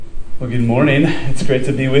Well, good morning. It's great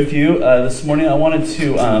to be with you. This morning I wanted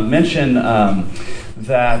to mention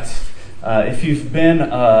that if you've been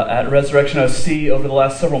at Resurrection OC over the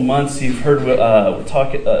last several months, you've heard us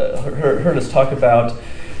talk about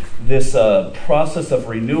this process of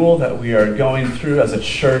renewal that we are going through as a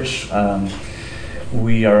church.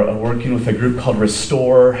 We are working with a group called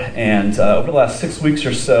Restore, and over the last 6 weeks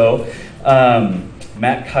or so,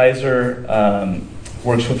 Matt Kaiser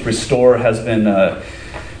works with Restore, has been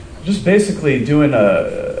just basically doing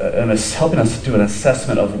helping us do an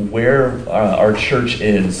assessment of where our church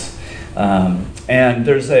is. And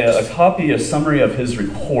there's a copy, a summary of his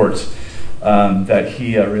report that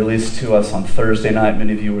he released to us on Thursday night.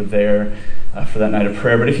 Many of you were there for that night of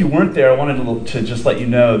prayer. But if you weren't there, I wanted to just let you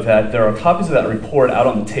know that there are copies of that report out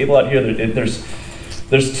on the table out here.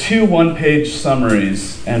 There's two one-page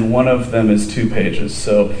summaries, and one of them is 2 pages.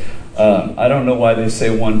 So I don't know why they say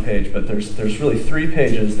 1 page, but there's really 3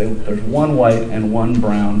 pages. There's one white and one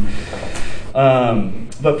brown.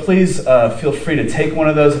 But please feel free to take one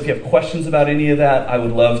of those. If you have questions about any of that, I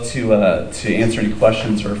would love to answer any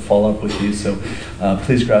questions or follow up with you. So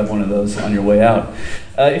please grab one of those on your way out.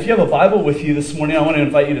 If you have a Bible with you this morning, I want to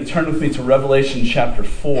invite you to turn with me to Revelation chapter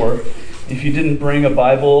 4. If you didn't bring a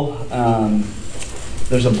Bible,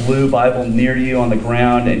 there's a blue Bible near you on the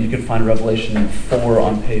ground, and you can find Revelation 4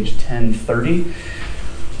 on page 1030.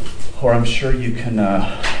 Or I'm sure you can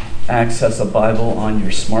access a Bible on your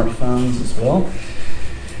smartphones as well.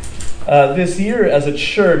 This year as a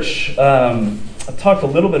church, I've talked a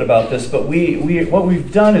little bit about this, but what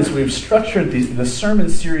we've done is we've structured the sermon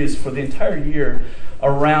series for the entire year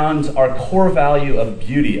around our core value of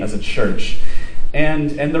beauty as a church.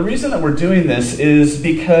 And the reason that we're doing this is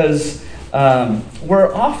because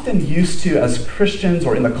we're often used to, as Christians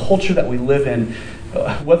or in the culture that we live in,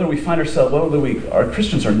 whether we are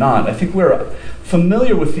Christians or not, I think we're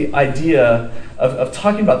familiar with the idea of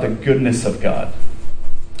talking about the goodness of God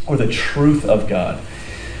or the truth of God.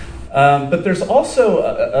 But there's also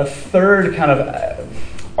a third kind of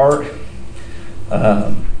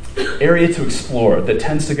area to explore that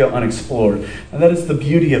tends to go unexplored, and that is the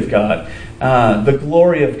beauty of God, the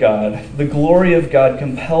glory of God. The glory of God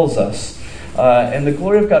compels us, and the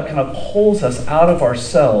glory of God kind of pulls us out of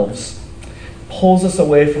ourselves, pulls us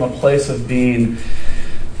away from a place of being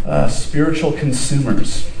spiritual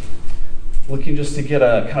consumers, looking just to get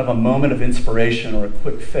a kind of a moment of inspiration or a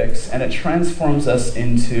quick fix, and it transforms us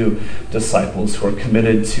into disciples who are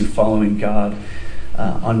committed to following God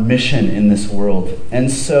on mission in this world.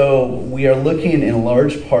 And so we are looking in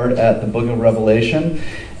large part at the book of Revelation.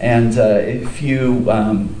 And if you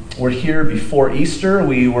were here before Easter,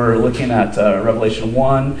 we were looking at Revelation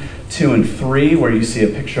 1, 2, and 3, where you see a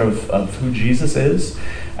picture of who Jesus is.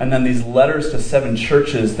 And then these letters to 7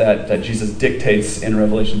 churches that Jesus dictates in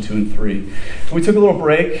Revelation 2 and 3. We took a little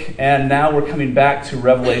break, and now we're coming back to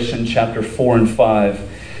Revelation chapter 4 and 5.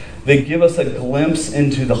 They give us a glimpse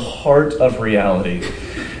into the heart of reality.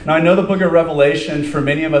 Now, I know the book of Revelation, for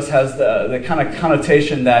many of us, has the kind of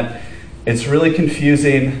connotation that it's really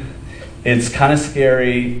confusing, it's kind of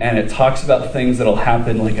scary, and it talks about things that'll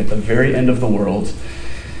happen like at the very end of the world,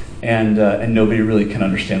 and nobody really can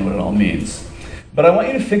understand what it all means. But I want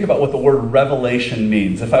you to think about what the word revelation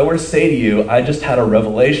means. If I were to say to you, I just had a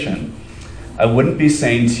revelation, I wouldn't be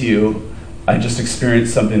saying to you, I just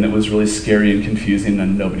experienced something that was really scary and confusing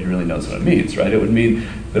and nobody really knows what it means, right? It would mean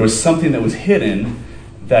there was something that was hidden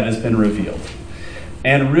that has been revealed.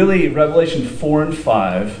 And really, Revelation 4 and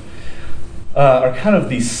 5 are kind of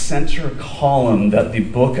the center column that the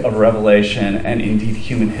book of Revelation and indeed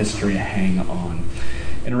human history hang on.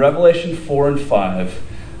 In Revelation 4 and 5,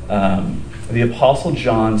 the Apostle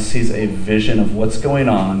John sees a vision of what's going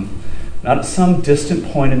on, not at some distant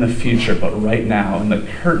point in the future, but right now. And the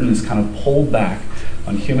curtain is kind of pulled back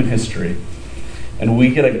on human history. And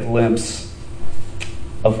we get a glimpse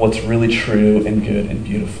of what's really true and good and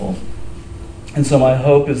beautiful. And so my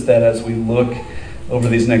hope is that as we look over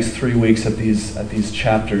these next 3 weeks at these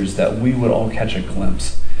chapters, that we would all catch a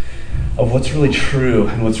glimpse of what's really true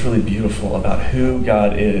and what's really beautiful about who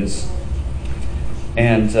God is.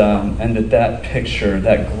 And that picture,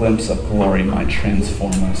 that glimpse of glory might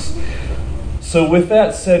transform us. So with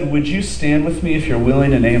that said, would you stand with me if you're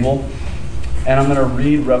willing and able? And I'm going to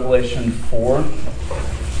read Revelation 4.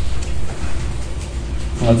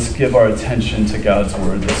 Let's give our attention to God's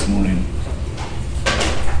word this morning.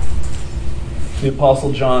 The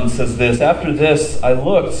Apostle John says this, "After this I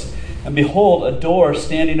looked, and behold, a door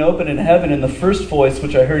standing open in heaven, and the first voice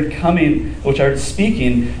which I heard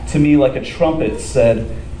speaking to me like a trumpet said,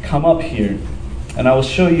 'Come up here, and I will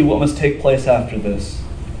show you what must take place after this.'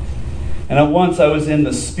 And at once I was in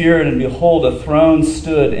the Spirit, and behold, a throne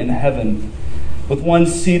stood in heaven, with one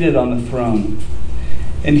seated on the throne.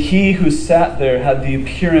 And he who sat there had the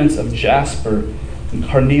appearance of jasper and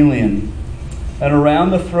carnelian. And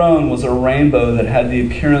around the throne was a rainbow that had the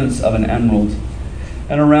appearance of an emerald.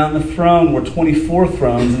 And around the throne were 24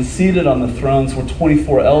 thrones, and seated on the thrones were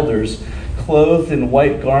 24 elders, clothed in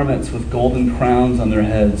white garments with golden crowns on their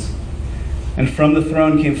heads. And from the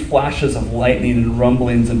throne came flashes of lightning and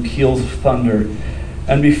rumblings and peals of thunder.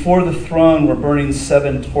 And before the throne were burning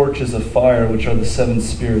 7 torches of fire, which are the 7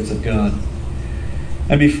 spirits of God.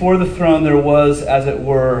 And before the throne there was, as it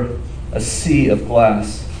were, a sea of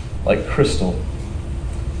glass, like crystal.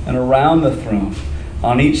 And around the throne,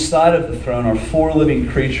 on each side of the throne, are 4 living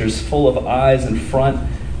creatures full of eyes in front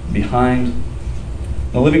and behind.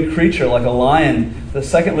 The living creature like a lion, the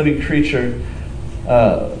second living creature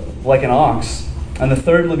like an ox, and the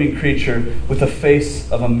third living creature with the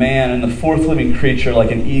face of a man, and the fourth living creature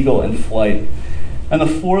like an eagle in flight. And the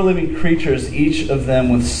 4 living creatures, each of them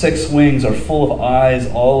with 6 wings, are full of eyes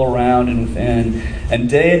all around and within. And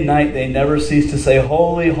day and night they never cease to say,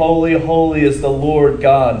 Holy, holy, holy is the Lord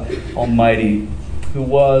God Almighty, who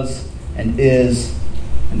was and is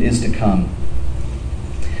to come.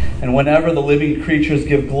 And whenever the living creatures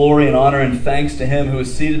give glory and honor and thanks to him who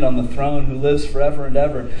is seated on the throne, who lives forever and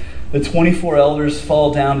ever, the 24 elders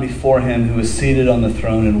fall down before him who is seated on the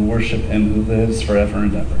throne and worship him who lives forever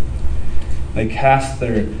and ever. They cast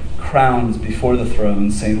their crowns before the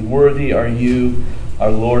throne, saying, Worthy are you,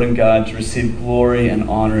 our Lord and God, to receive glory and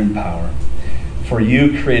honor and power. For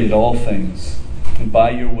you created all things, and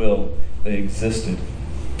by your will they existed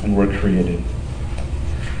and were created.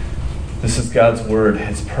 This is God's word.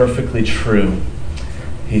 It's perfectly true.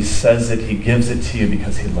 He says it, he gives it to you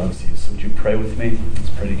because he loves you. So would you pray with me? Let's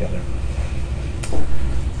pray together.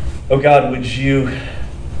 Oh God, would you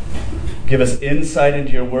give us insight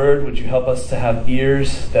into your word? Would you help us to have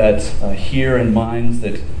ears that hear and minds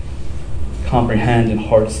that comprehend and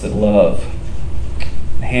hearts that love,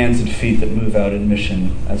 and hands and feet that move out in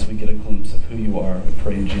mission as we get a glimpse of who you are? We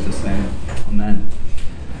pray in Jesus' name. Amen.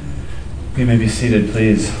 You may be seated,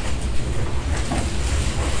 please.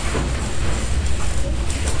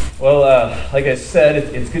 Well, like I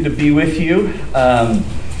said, it's good to be with you. I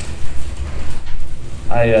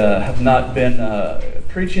have not been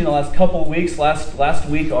preaching the last couple of weeks. Last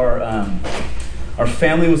week, our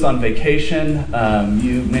family was on vacation.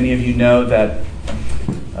 Many of you know that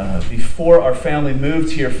before our family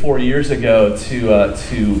moved here 4 years ago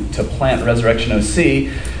to plant Resurrection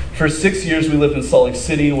OC, for 6 years we lived in Salt Lake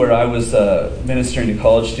City, where I was ministering to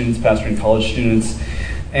college students, pastoring college students,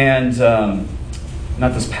 and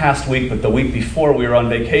not this past week, but the week before we were on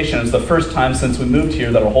vacation. It was the first time since we moved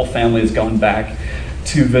here that our whole family has gone back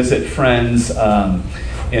to visit friends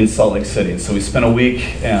in Salt Lake City. So we spent a week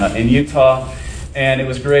in Utah, and it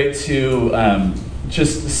was great to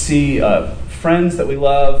just see friends that we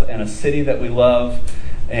love and a city that we love.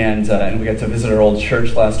 And we got to visit our old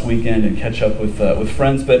church last weekend and catch up with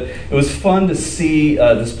friends. But it was fun to see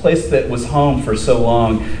this place that was home for so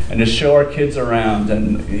long, and to show our kids around.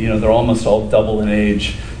 And they're almost all double in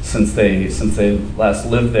age since they last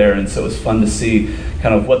lived there. And so it was fun to see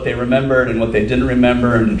kind of what they remembered and what they didn't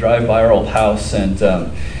remember, and to drive by our old house. And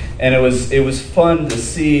it was fun to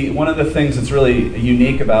see. One of the things that's really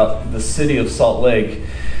unique about the city of Salt Lake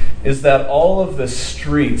is that all of the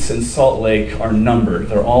streets in Salt Lake are numbered.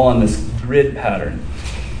 They're all on this grid pattern.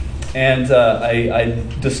 And I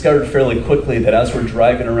discovered fairly quickly that as we're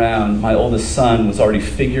driving around, my oldest son was already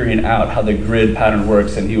figuring out how the grid pattern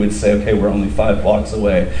works, and he would say, okay, we're only 5 blocks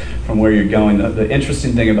away from where you're going. The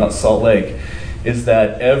interesting thing about Salt Lake is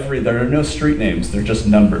that there are no street names, they're just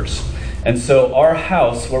numbers. And so our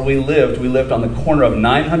house, where we lived on the corner of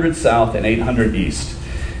 900 South and 800 East.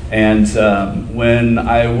 And when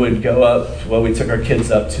I would go up, we took our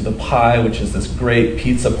kids up to the Pie, which is this great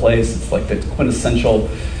pizza place. It's like the quintessential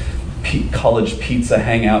college pizza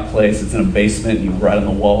hangout place. It's in a basement, and you write on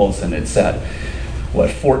the walls, and it's at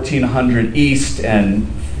 1400 East and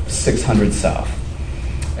 600 South.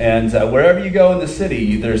 And wherever you go in the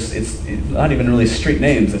city, it's not even really street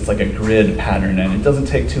names. It's like a grid pattern, and it doesn't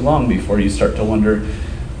take too long before you start to wonder,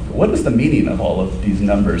 what is the meaning of all of these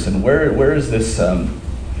numbers, and where is this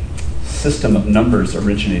system of numbers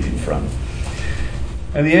originating from?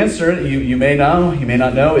 And the answer, you may know, you may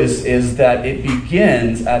not know, is that it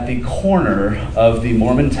begins at the corner of the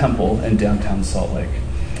Mormon Temple in downtown Salt Lake.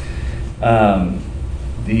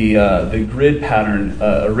 The grid pattern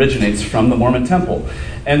originates from the Mormon Temple.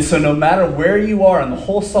 And so no matter where you are in the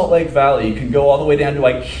whole Salt Lake Valley, you can go all the way down to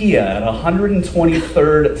IKEA at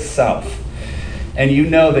 123rd South. and you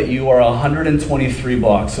know that you are 123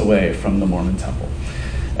 blocks away from the Mormon temple.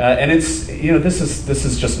 And it's, this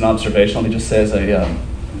is just an observation. Let me just say as a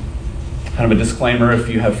kind of a disclaimer, if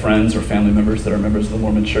you have friends or family members that are members of the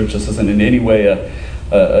Mormon Church, this isn't in any way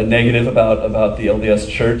a negative about the LDS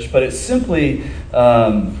Church, but it's simply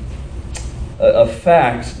a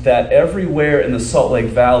fact that everywhere in the Salt Lake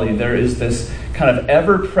Valley there is this kind of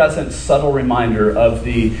ever-present subtle reminder of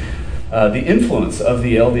the influence of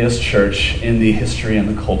the LDS Church in the history and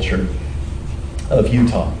the culture of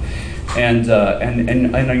Utah. And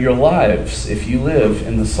your lives, if you live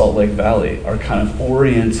in the Salt Lake Valley, are kind of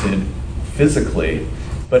oriented physically,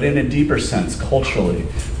 but in a deeper sense, culturally,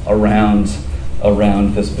 around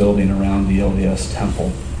this building, around the LDS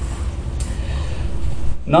temple.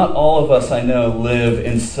 Not all of us, I know, live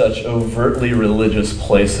in such overtly religious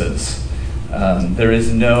places. There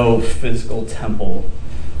is no physical temple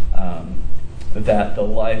that the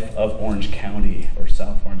life of Orange County or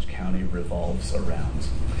South Orange County revolves around.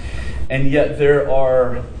 And yet there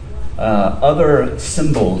are other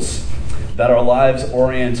symbols that our lives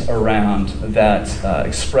orient around that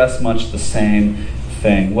express much the same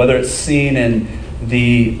thing, whether it's seen in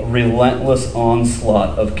the relentless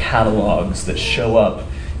onslaught of catalogs that show up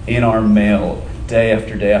in our mail day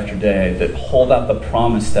after day after day that hold out the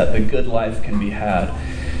promise that the good life can be had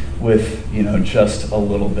with, just a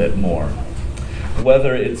little bit more.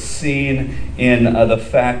 Whether it's seen in the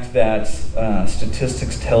fact that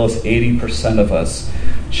statistics tell us 80% of us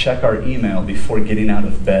check our email before getting out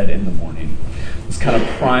of bed in the morning. This kind of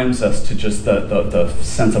primes us to just the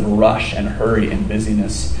sense of rush and hurry and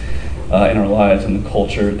busyness in our lives and the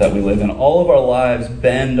culture that we live in. All of our lives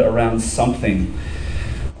bend around something.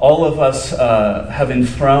 All of us have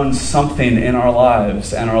enthroned something in our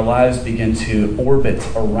lives, and our lives begin to orbit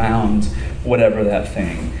around whatever that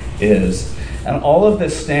thing is. And all of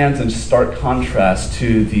this stands in stark contrast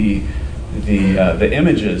to the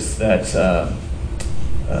images that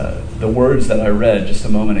the words that I read just a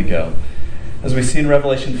moment ago, as we see in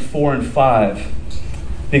Revelation 4 and 5.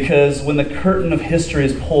 Because when the curtain of history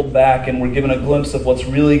is pulled back and we're given a glimpse of what's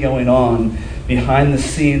really going on behind the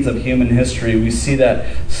scenes of human history, we see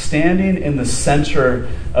that standing in the center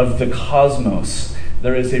of the cosmos,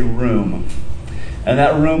 there is a room. And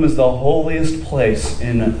that room is the holiest place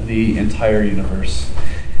in the entire universe.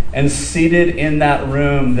 And seated in that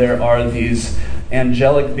room, there are these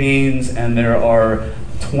angelic beings, and there are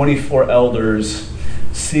 24 elders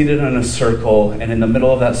seated in a circle, and in the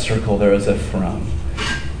middle of that circle there is a throne.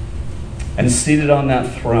 And seated on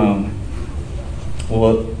that throne,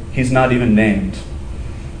 well, he's not even named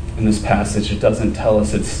in this passage. It doesn't tell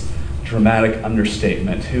us. It's dramatic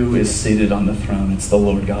understatement. Who is seated on the throne? It's the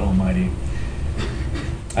Lord God Almighty.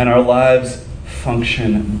 And our lives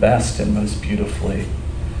function best and most beautifully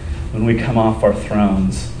when we come off our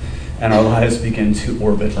thrones and our lives begin to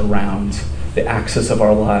orbit around. The axis of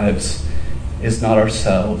our lives is not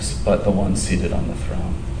ourselves, but the one seated on the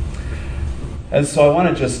throne. And so I want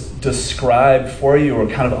to just describe for you, or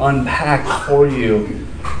kind of unpack for you,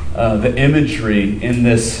 the imagery in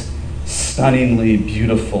this stunningly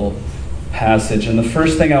beautiful passage. And the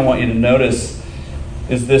first thing I want you to notice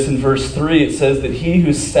is this in verse 3. It says that he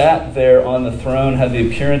who sat there on the throne had the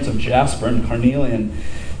appearance of jasper and carnelian,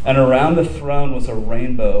 and around the throne was a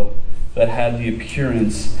rainbow that had the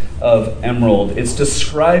appearance of emerald. It's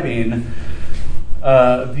describing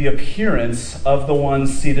the appearance of the one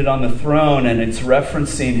seated on the throne, and it's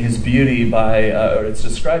referencing his beauty it's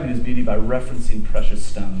describing his beauty by referencing precious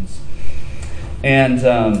stones. And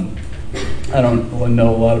I don't really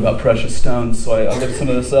know a lot about precious stones, so I looked some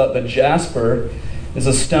of this up. But jasper is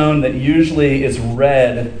a stone that usually is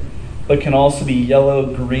red, but can also be yellow,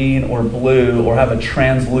 green, or blue, or have a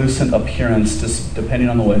translucent appearance, just depending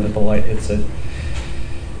on the way that the light hits it.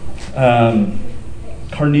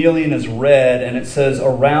 Carnelian is red, and it says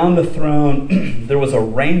around the throne there was a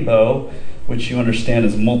rainbow, which you understand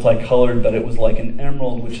is multicolored, but it was like an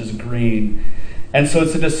emerald, which is green. And so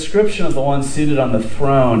it's a description of the one seated on the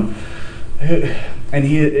throne. And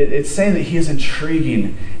it's saying that he is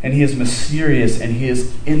intriguing, and he is mysterious, and he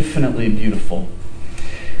is infinitely beautiful.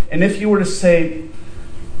 And if you were to say,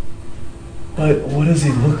 but what does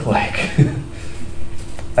he look like?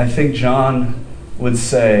 I think John would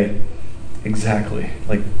say, exactly.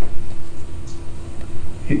 Like,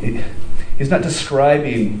 he's not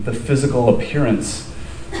describing the physical appearance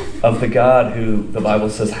of the God who the Bible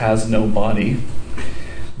says has no body.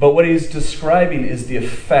 But what he's describing is the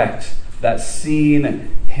effect that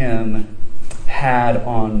seeing him had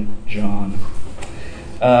on John.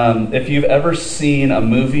 If you've ever seen a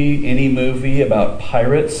movie, any movie about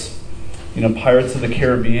pirates, Pirates of the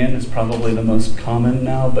Caribbean is probably the most common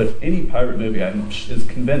now, but any pirate movie, I'm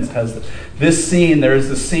convinced, has this scene. There is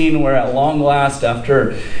the scene where at long last,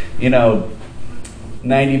 after,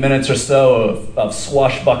 90 minutes or so of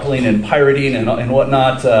swashbuckling and pirating and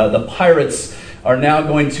whatnot, the pirates are now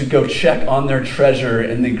going to go check on their treasure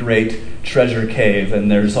in the great treasure cave. And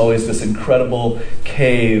there's always this incredible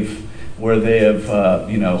cave where they have,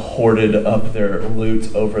 hoarded up their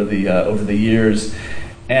loot over the years.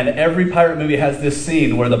 And every pirate movie has this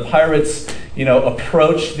scene where the pirates,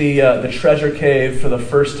 approach the treasure cave for the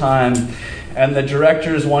first time, and the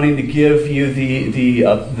director is wanting to give you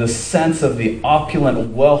the sense of the opulent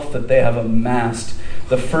wealth that they have amassed.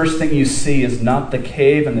 The first thing you see is not the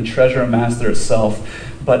cave and the treasure amassed there itself,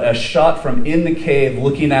 but a shot from in the cave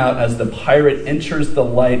looking out as the pirate enters the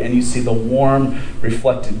light, and you see the warm,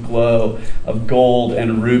 reflected glow of gold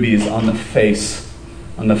and rubies on the face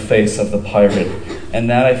of the pirate. And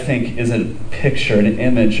that, I think, is a picture, an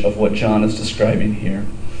image of what John is describing here.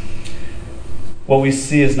 What we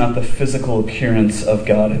see is not the physical appearance of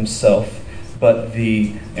God himself, but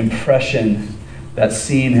the impression that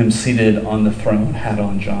seeing him seated on the throne had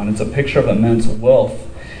on John. It's a picture of immense wealth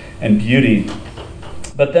and beauty.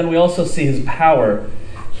 But then we also see his power.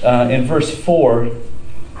 In verse 4,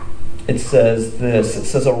 it says this. It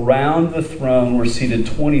says, around the throne were seated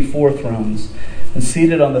 24 thrones, and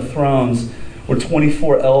seated on the thrones were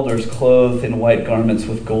 24 elders clothed in white garments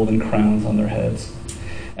with golden crowns on their heads.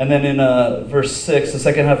 And then in verse 6, the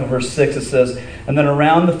second half of verse 6, it says, and then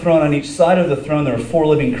around the throne, on each side of the throne, there were 4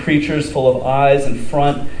 living creatures full of eyes in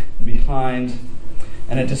front and behind.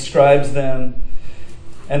 And it describes them.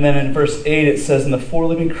 And then in verse 8, it says, and the 4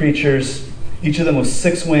 living creatures, each of them with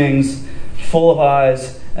 6 wings, full of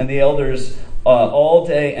eyes, and the elders all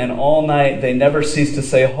day and all night, they never cease to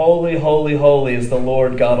say, holy, holy, holy is the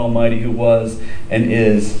Lord God Almighty, who was and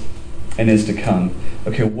is to come.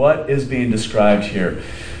 Okay, what is being described here?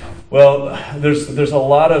 Well, there's a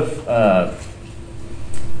lot of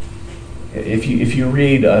if you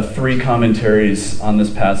read 3 commentaries on this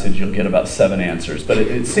passage, you'll get about 7 answers. But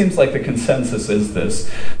it seems like the consensus is this,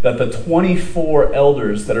 that the 24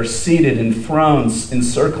 elders that are seated in thrones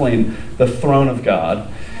encircling the throne of God,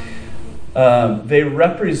 they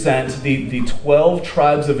represent the 12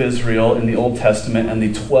 tribes of Israel in the Old Testament and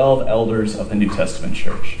the 12 elders of the New Testament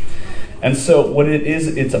church. And so what it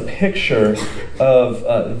is, it's a picture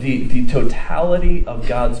of the totality of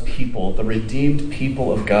God's people, the redeemed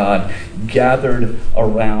people of God, gathered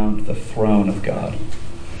around the throne of God.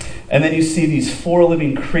 And then you see these 4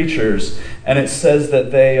 living creatures, and it says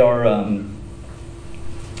that they are,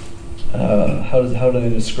 how are they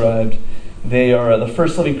described? They are the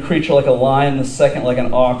first living creature like a lion, the second like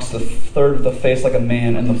an ox, the third with a face like a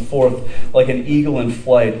man, and the fourth like an eagle in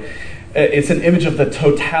flight. It's an image of the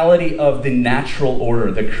totality of the natural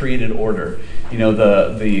order, the created order.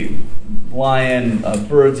 The lion,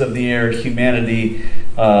 birds of the air, humanity,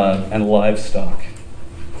 and livestock.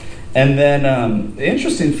 And then the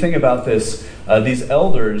interesting thing about this, these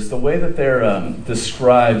elders, the way that they're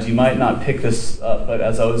described, you might not pick this up, but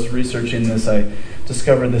as I was researching this, I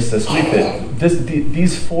discovered this week, that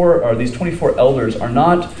these 24 elders are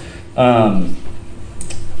not...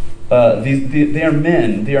 they are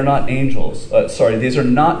men. They are not angels. These are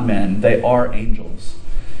not men. They are angels.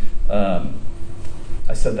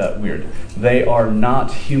 I said that weird. They are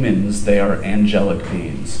not humans. They are angelic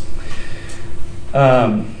beings.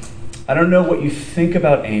 I don't know what you think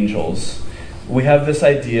about angels. We have this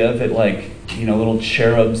idea that, little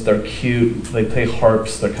cherubs, they're cute. They play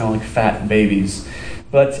harps. They're kind of like fat babies.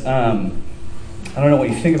 But I don't know what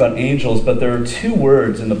you think about angels, but there are 2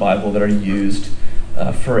 words in the Bible that are used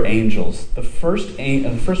for angels. The first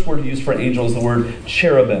word used for angel is the word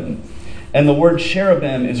cherubim. And the word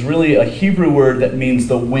cherubim is really a Hebrew word that means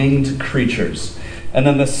the winged creatures. And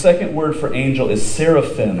then the second word for angel is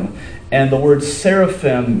seraphim. And the word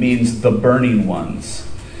seraphim means the burning ones.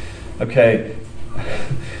 Okay?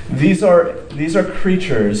 These are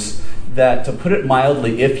creatures that, to put it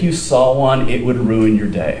mildly, if you saw one, it would ruin your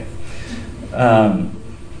day.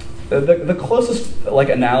 The closest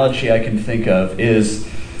analogy I can think of is,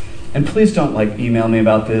 and please don't email me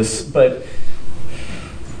about this, but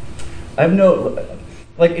I have no,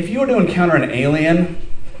 if you were to encounter an alien,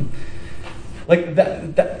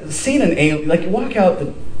 seeing an alien, you walk out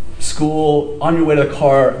the school, on your way to the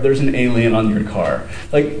car, there's an alien on your car.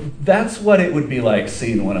 That's what it would be like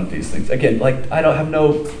seeing one of these things. Again, I don't have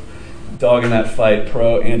no dog in that fight,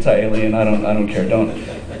 pro, anti-alien, I don't care,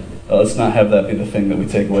 let's not have that be the thing that we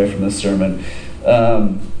take away from this sermon.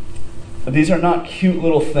 These are not cute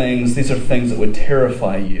little things. These are things that would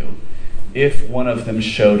terrify you. if one of them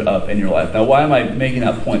showed up in your life. Now, why am I making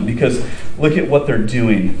that point? Because look at what they're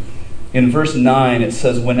doing. In verse 9, it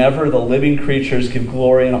says, whenever the living creatures give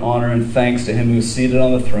glory and honor and thanks to him who is seated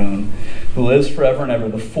on the throne, who lives forever and ever,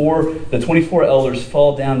 the 24 elders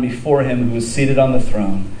fall down before him who is seated on the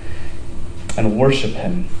throne and worship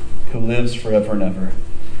him who lives forever and ever.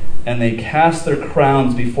 And they cast their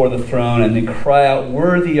crowns before the throne, and they cry out,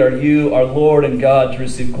 worthy are you, our Lord and God, to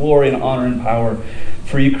receive glory and honor and power.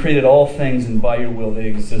 For you created all things, and by your will they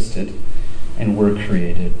existed and were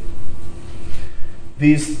created.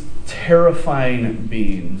 These terrifying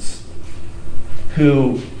beings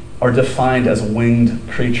who are defined as winged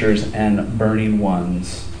creatures and burning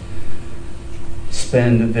ones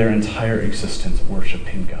spend their entire existence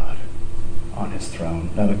worshiping God on his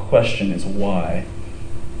throne. Now the question is why?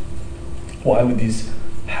 Why would these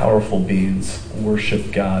powerful beings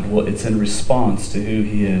worship God? Well, it's in response to who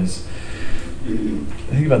he is.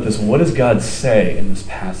 Think about this. What does God say in this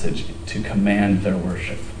passage to command their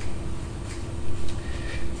worship?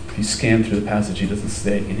 If you scan through the passage, he doesn't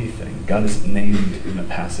say anything. God is named in the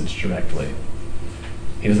passage directly.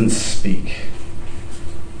 He doesn't speak.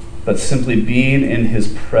 But simply being in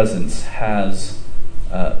his presence has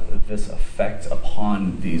this effect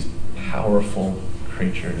upon these powerful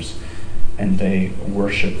creatures, and they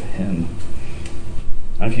worship him.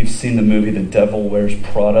 I don't know if you've seen the movie The Devil Wears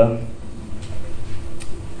Prada.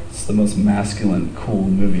 It's the most masculine, cool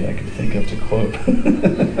movie I could think of to quote.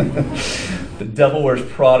 The Devil Wears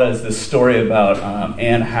Prada is this story about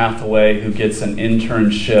Anne Hathaway, who gets an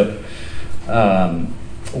internship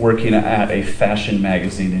working at a fashion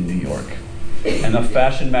magazine in New York. And the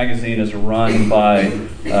fashion magazine is run by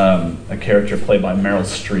a character played by Meryl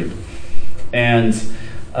Streep. And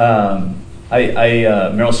Meryl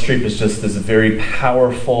Streep is just this very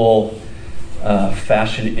powerful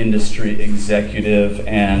fashion industry executive,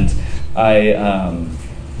 and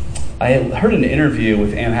I heard an interview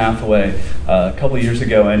with Anne Hathaway a couple of years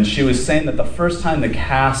ago, and she was saying that the first time the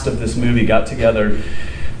cast of this movie got together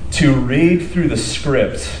to read through the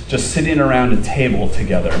script, just sitting around a table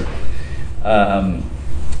together,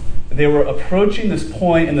 they were approaching this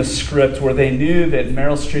point in the script where they knew that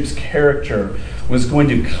Meryl Streep's character was going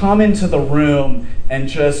to come into the room and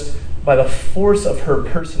just, by the force of her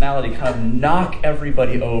personality, kind of knock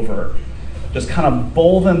everybody over, just kind of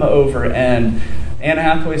bowl them over. And Anne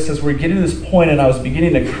Hathaway says, we're getting to this point, and I was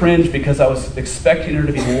beginning to cringe because I was expecting her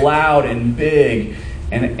to be loud and big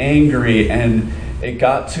and angry, and it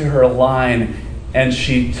got to her line, and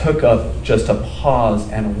she took just a pause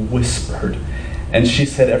and whispered. And she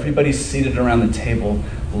said, everybody seated around the table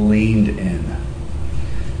leaned in.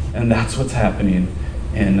 And that's what's happening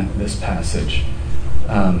in this passage.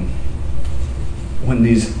 When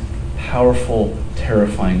these powerful,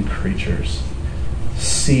 terrifying creatures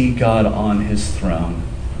see God on his throne,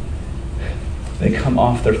 they come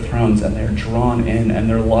off their thrones and they're drawn in, and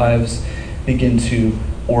their lives begin to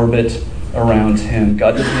orbit around him.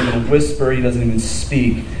 God doesn't even whisper, he doesn't even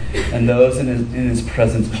speak, and those in his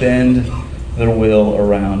presence bend their will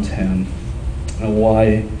around him. Now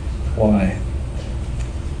why?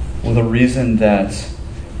 Well, the reason that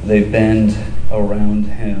they bend around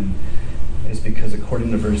him is because,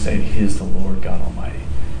 according to verse 8, he is the Lord God Almighty.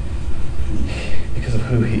 Because of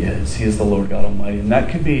who he is. He is the Lord God Almighty. And that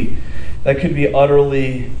could be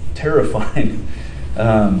utterly terrifying.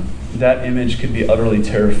 That image could be utterly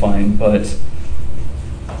terrifying, but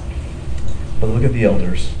look at the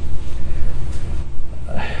elders.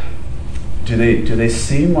 Do they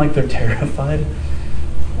seem like they're terrified?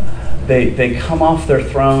 They come off their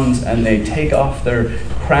thrones and they take off their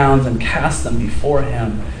crowns and cast them before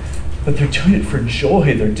him. But they're doing it for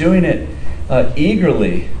joy. They're doing it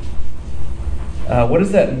eagerly. What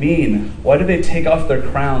does that mean? Why do they take off their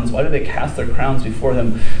crowns? Why do they cast their crowns before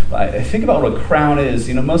them? I think about what a crown is.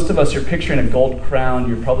 You know, most of us, you're picturing a gold crown.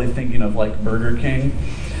 You're probably thinking of like Burger King.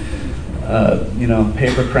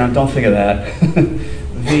 Paper crown. Don't think of that.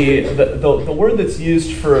 The word that's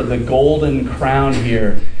used for the golden crown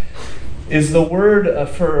here is the word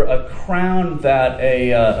for a crown that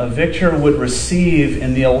a victor would receive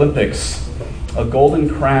in the Olympics. A golden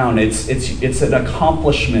crown. It's an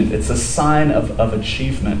accomplishment. It's a sign of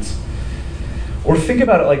achievement. Or think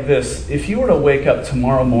about it like this. If you were to wake up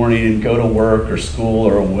tomorrow morning and go to work or school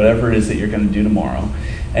or whatever it is that you're going to do tomorrow,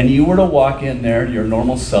 and you were to walk in there, your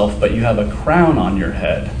normal self, but you have a crown on your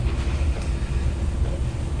head,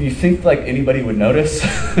 do you think like anybody would notice?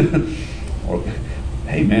 Or,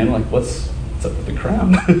 hey man, like what's up with the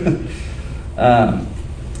crown? I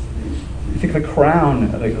think the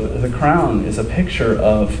crown is a picture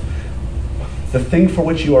of the thing for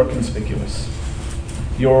which you are conspicuous.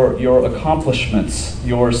 your accomplishments,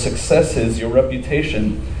 your successes, your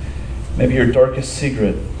reputation, maybe your darkest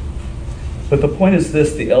secret. But the point is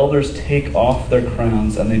this: the elders take off their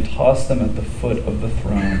crowns and they toss them at the foot of the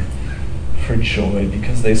throne for joy,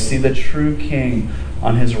 because they see the true King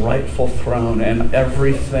on his rightful throne, and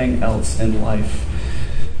everything else in life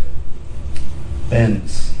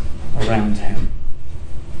bends around him.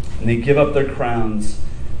 And they give up their crowns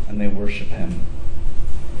and they worship him.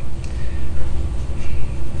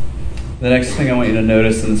 The next thing I want you to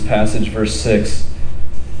notice in this passage, verse 6,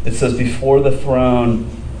 it says, before the throne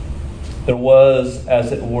there was,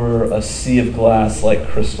 as it were, a sea of glass like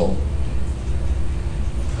crystal.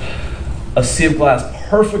 A sea of glass,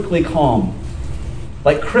 perfectly calm,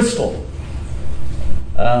 like crystal.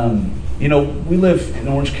 We live in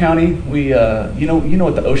Orange County. We, you know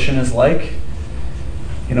what the ocean is like.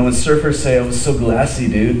 When surfers say, "Oh, it was so glassy,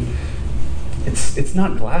 dude," it's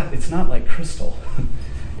not glass. It's not like crystal.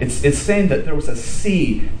 It's saying that there was a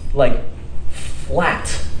sea, like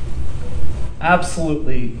flat,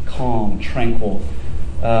 absolutely calm, tranquil.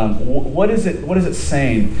 What is it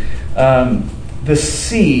saying? The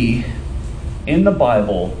sea in the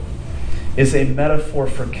Bible is a metaphor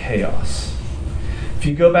for chaos. If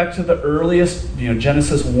you go back to the earliest,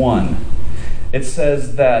 Genesis 1, it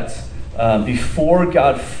says that before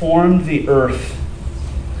God formed the earth,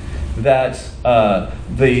 that God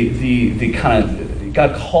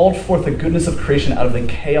called forth the goodness of creation out of the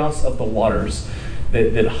chaos of the waters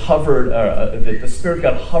that hovered. That the Spirit of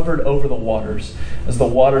God hovered over the waters as the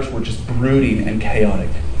waters were just brooding and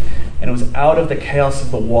chaotic. And it was out of the chaos of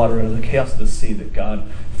the water and the chaos of the sea that God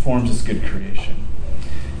forms His good creation.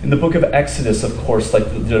 In the book of Exodus, of course, like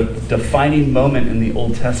the defining moment in the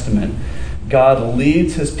Old Testament, God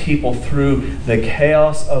leads His people through the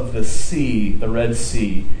chaos of the sea, the Red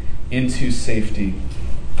Sea, into safety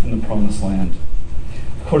in the Promised Land.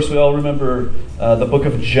 Of course, we all remember the book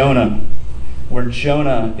of Jonah, where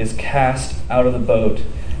Jonah is cast out of the boat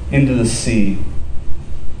into the sea.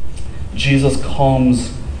 Jesus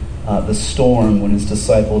calms the storm when His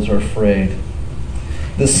disciples are afraid.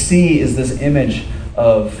 The sea is this image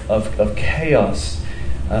of chaos.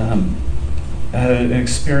 I had an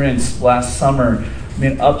experience last summer,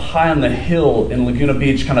 up high on the hill in Laguna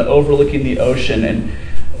Beach, kind of overlooking the ocean. And,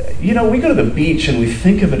 we go to the beach and we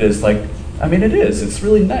think of it as like, it is. It's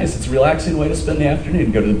really nice. It's a relaxing way to spend the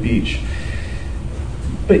afternoon, go to the beach.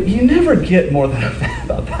 But you never get more than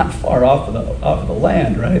about that far off of the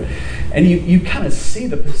land, right? And you kind of see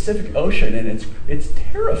the Pacific Ocean, and it's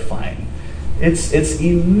terrifying. It's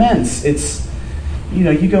immense. It's,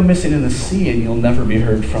 you go missing in the sea and you'll never be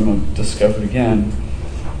heard from or discovered again.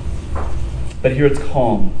 But here it's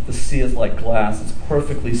calm. The sea is like glass. It's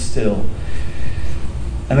perfectly still.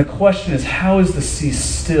 And the question is, how is the sea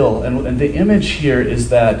still? And the image here is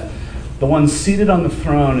that the one seated on the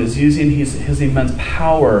throne is using his immense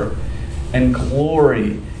power and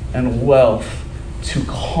glory and wealth to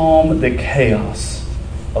calm the chaos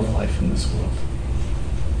of life in this world.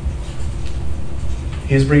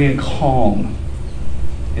 He's bringing calm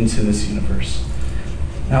into this universe.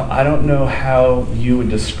 Now, I don't know how you would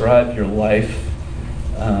describe your life.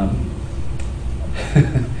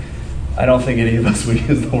 I don't think any of us would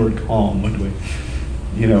use the word calm, would we?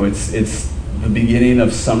 It's the beginning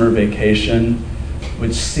of summer vacation,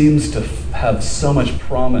 which seems to have so much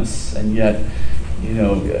promise, and yet,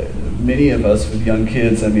 many of us with young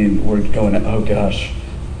kids, we're going, oh gosh,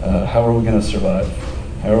 how are we going to survive?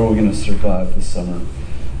 How are we going to survive this summer?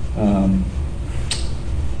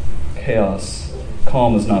 Chaos.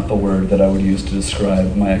 Calm is not the word that I would use to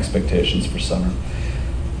describe my expectations for summer.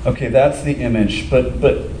 Okay, that's the image, but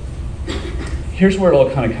here's where it all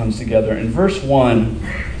kind of comes together. In verse 1,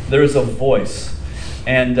 there is a voice,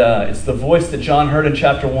 and it's the voice that John heard in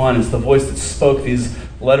chapter 1. It's the voice that spoke these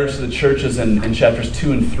letters to the churches in chapters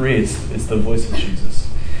 2 and 3. It's the voice of Jesus.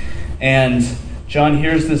 And John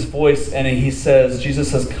hears this voice, and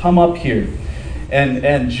Jesus says, come up here.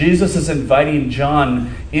 And Jesus is inviting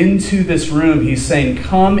John into this room. He's saying,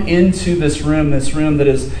 come into this room that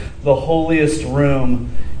is the holiest room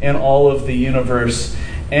in all of the universe.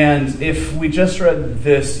 And if we just read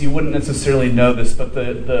this, you wouldn't necessarily know this, but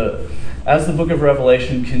as the book of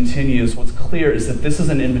Revelation continues, what's clear is that this is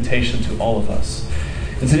an invitation to all of us.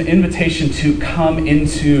 It's an invitation to come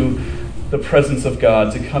into the presence of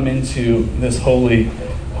God, to come into this holy,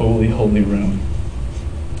 holy, holy room.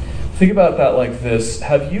 Think about that like this.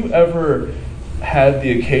 Have you ever had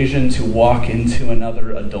the occasion to walk into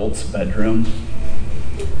another adult's bedroom?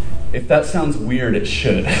 If that sounds weird, it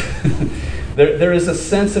should. There is a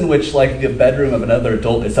sense in which, like, the bedroom of another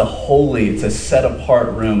adult, it's a set apart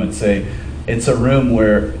room. It's a It's a room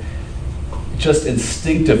where just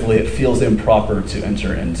instinctively it feels improper to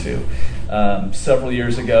enter into. Several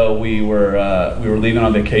years ago, we were leaving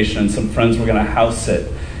on vacation, and some friends were going to house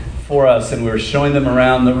sit for us, and we were showing them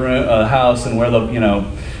around the house and where the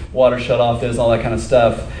water shutoff is, all that kind of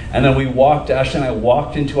stuff. And then Ashley and I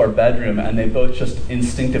walked into our bedroom, and they both just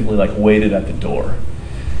instinctively waited at the door,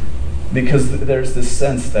 because there's this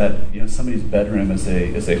sense that somebody's bedroom is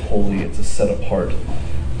a holy, it's a set apart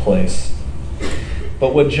place.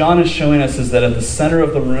 But what John is showing us is that at the center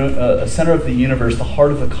of the universe, the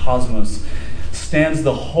heart of the cosmos, stands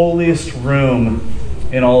the holiest room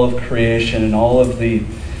in all of creation, and all of the,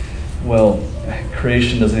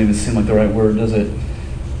 creation doesn't even seem like the right word, does it?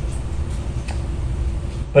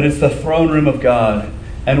 But it's the throne room of God,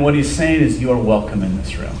 and what he's saying is, you are welcome in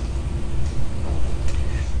this room.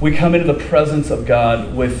 We come into the presence of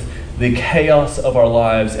God with the chaos of our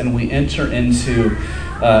lives, and we enter into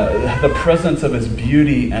the presence of his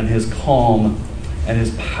beauty and his calm and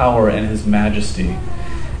his power and his majesty.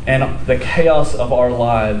 And the chaos of our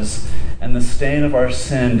lives and the stain of our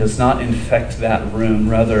sin does not infect that room.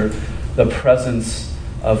 Rather, the presence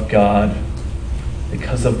of God,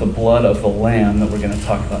 because of the blood of the Lamb that we're going to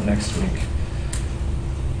talk about next week.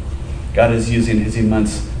 God is using his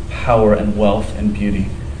immense power and wealth and beauty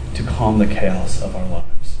to calm the chaos of our lives.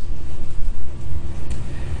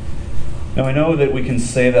 Now, I know that we can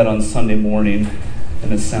say that on Sunday morning,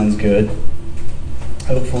 and it sounds good,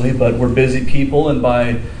 hopefully, but we're busy people, and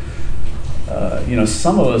by,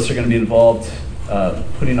 some of us are going to be involved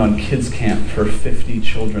putting on kids camp for 50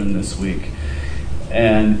 children this week.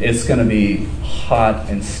 And it's going to be hot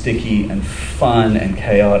and sticky and fun and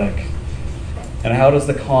chaotic. And how does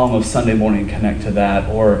the calm of Sunday morning connect to that?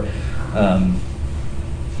 Or,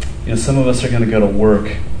 some of us are going to go to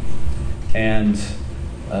work, and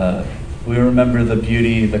we remember the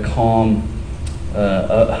beauty, the calm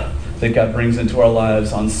that God brings into our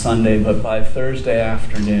lives on Sunday, but by Thursday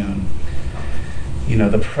afternoon,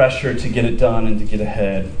 the pressure to get it done and to get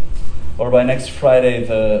ahead. Or by next Friday,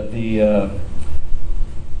 the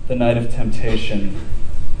night of temptation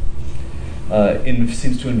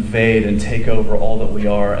seems to invade and take over all that we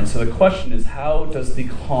are. And so the question is, how does the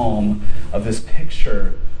calm of this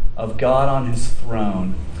picture of God on his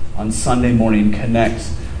throne on Sunday morning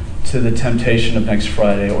connect to the temptation of next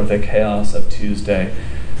Friday, or the chaos of Tuesday,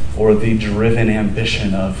 or the driven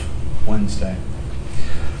ambition of Wednesday?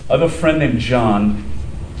 I have a friend named John,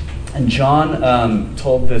 and John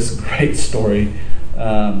told this great story.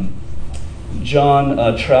 John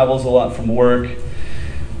travels a lot for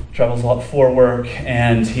work,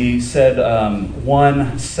 and he said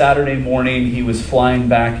one Saturday morning he was flying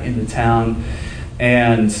back into town,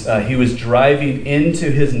 and he was driving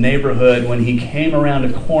into his neighborhood when he came around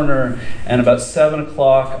a corner, and about 7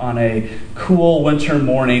 o'clock on a cool winter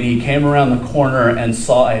morning, he came around the corner and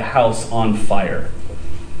saw a house on fire.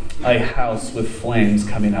 A house with flames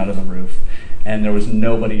coming out of the roof, and there was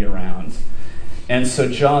nobody around. And so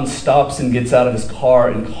John stops and gets out of his car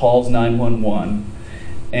and calls 911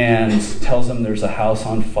 and tells them there's a house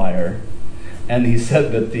on fire. And he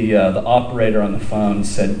said that the operator on the phone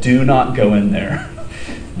said, "Do not go in there."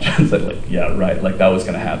 John said, yeah, right, that was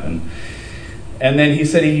going to happen. And then he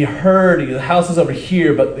said he heard, the house is over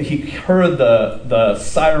here, but he heard the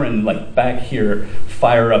siren back here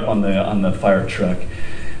fire up on the fire truck.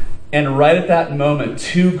 And right at that moment,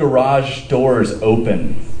 2 garage doors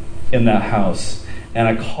open in that house, and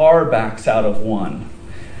a car backs out of one.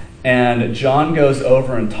 And John goes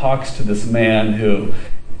over and talks to this man who,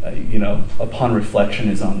 upon reflection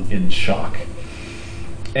is in shock.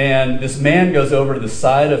 And this man goes over to the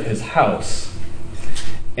side of his house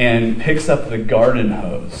and picks up the garden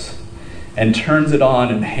hose and turns it on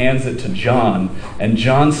and hands it to John. And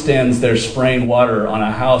John stands there spraying water on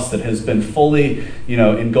a house that has been fully,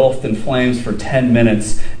 engulfed in flames for 10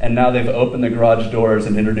 minutes. And now they've opened the garage doors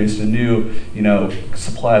and introduced a new,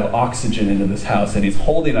 supply of oxygen into this house. And he's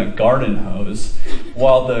holding a garden hose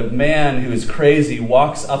while the man who is crazy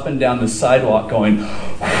walks up and down the sidewalk going,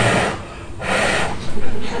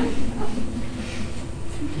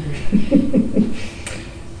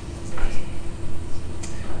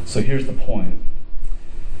 So here's the point.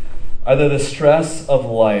 Either the stress of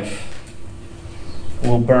life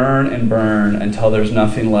will burn and burn until there's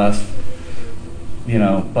nothing left,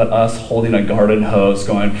 but us holding a garden hose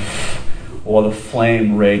going while the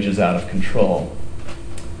flame rages out of control.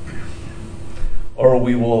 Or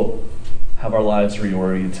we will have our lives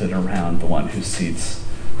reoriented around the one who sits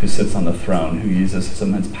on the throne, who uses his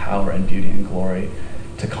immense power and beauty and glory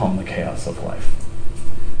to calm the chaos of life.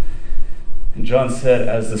 And John said,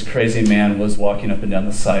 as this crazy man was walking up and down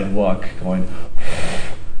the sidewalk going,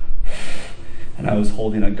 and I was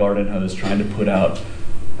holding a garden hose trying to put out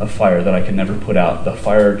a fire that I could never put out, the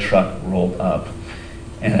fire truck rolled up,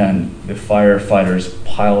 and the firefighters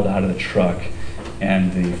piled out of the truck,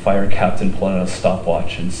 and the fire captain pulled out a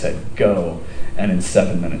stopwatch and said, "Go," and in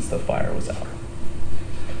 7 minutes the fire was out.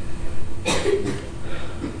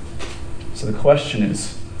 So the question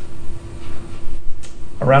is,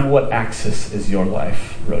 around what axis is your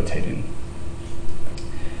life rotating?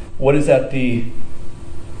 What is at the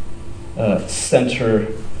center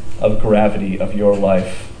of gravity of your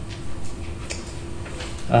life?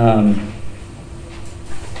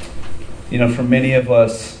 For many of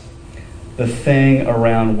us, the thing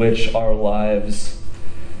around which our lives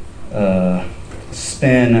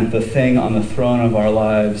spin, the thing on the throne of our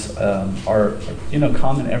lives are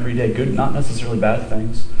common everyday good, not necessarily bad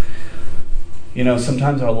things.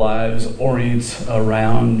 Sometimes our lives orient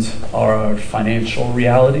around our financial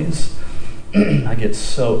realities. I get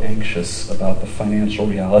so anxious about the financial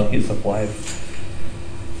realities of life.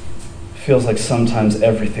 Feels like sometimes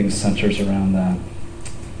everything centers around that.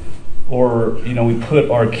 Or, we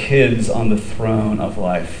put our kids on the throne of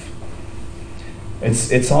life.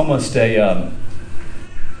 It's almost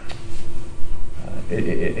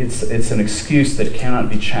it's an excuse that cannot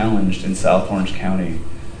be challenged in South Orange County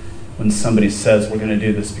when somebody says we're going to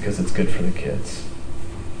do this because it's good for the kids.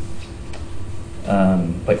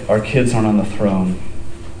 But our kids aren't on the throne.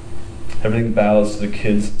 Everything bows to the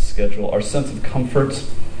kids' schedule. Our sense of comfort,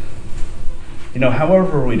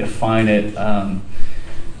 however we define it,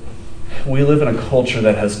 we live in a culture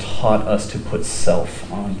that has taught us to put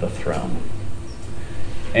self on the throne.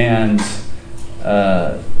 And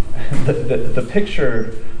the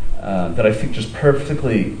picture that I think just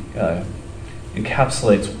perfectly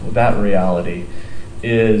encapsulates that reality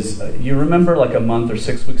is, you remember like a month or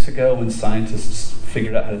 6 weeks ago when scientists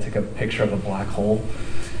figured out how to take a picture of a black hole?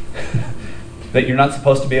 That you're not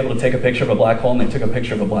supposed to be able to take a picture of a black hole, and they took a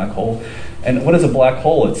picture of a black hole. And what is a black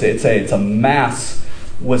hole? It's a mass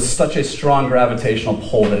with such a strong gravitational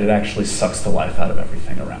pull that it actually sucks the life out of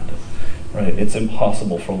everything around it. Right? It's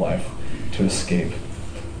impossible for life to escape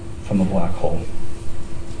from a black hole.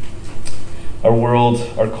 Our world,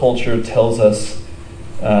 our culture tells us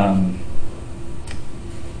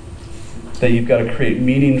that you've got to create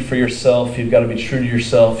meaning for yourself, you've got to be true to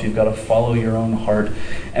yourself, you've got to follow your own heart.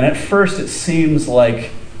 And at first it seems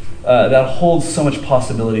like that holds so much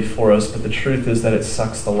possibility for us, but the truth is that it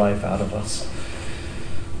sucks the life out of us.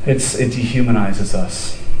 It dehumanizes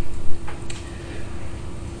us.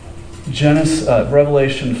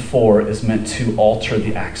 Revelation 4 is meant to alter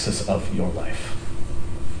the axis of your life.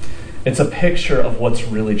 It's a picture of what's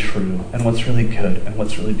really true and what's really good and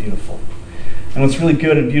what's really beautiful. And what's really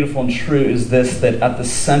good and beautiful and true is this, that at the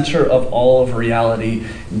center of all of reality,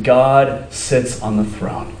 God sits on the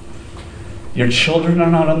throne. Your children are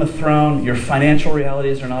not on the throne. Your financial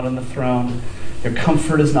realities are not on the throne. Your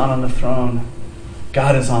comfort is not on the throne.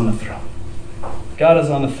 God is on the throne. God is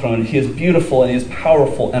on the throne. He is beautiful and He is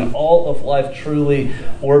powerful, and all of life truly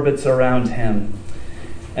orbits around Him.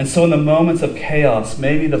 And so in the moments of chaos,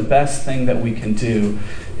 maybe the best thing that we can do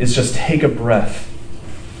is just take a breath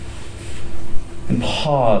and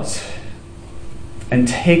pause and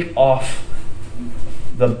take off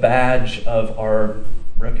the badge of our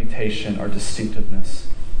reputation, our distinctiveness,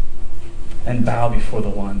 and bow before the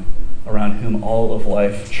one around whom all of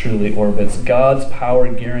life truly orbits. God's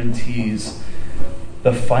power guarantees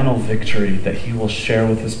the final victory that He will share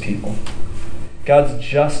with His people. God's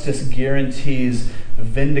justice guarantees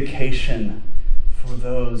vindication for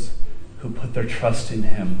those who put their trust in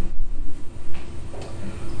Him.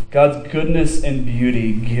 God's goodness and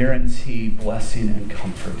beauty guarantee blessing and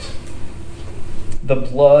comfort. The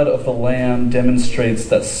blood of the Lamb demonstrates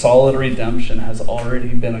that solid redemption has already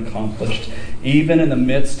been accomplished. Even in the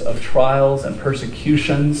midst of trials and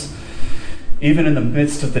persecutions, even in the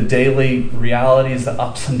midst of the daily realities, the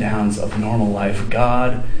ups and downs of normal life,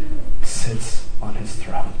 God sits on His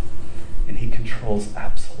throne, and He controls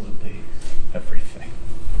absolutely everything.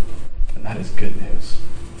 And that is good news.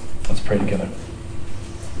 Let's pray together.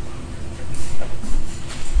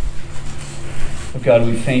 Oh God,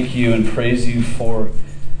 we thank You and praise You for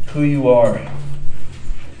who You are.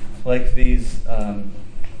 Like these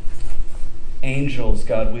angels,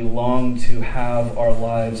 God, we long to have our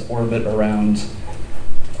lives orbit around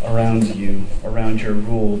You, around Your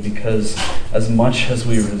rule, because as much as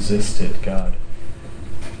we resist it, God,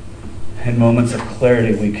 in moments of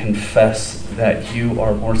clarity we confess that You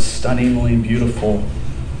are more stunningly beautiful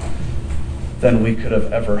than we could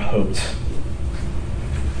have ever hoped.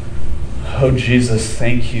 Oh, Jesus,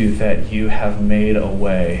 thank you that you have made a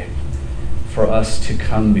way for us to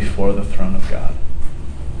come before the throne of God.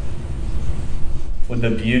 Would the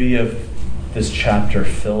beauty of this chapter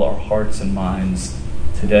fill our hearts and minds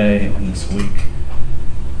today and this week?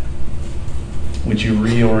 Would you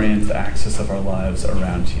reorient the axis of our lives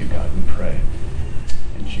around you, God, we pray.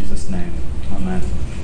 In Jesus' name, amen.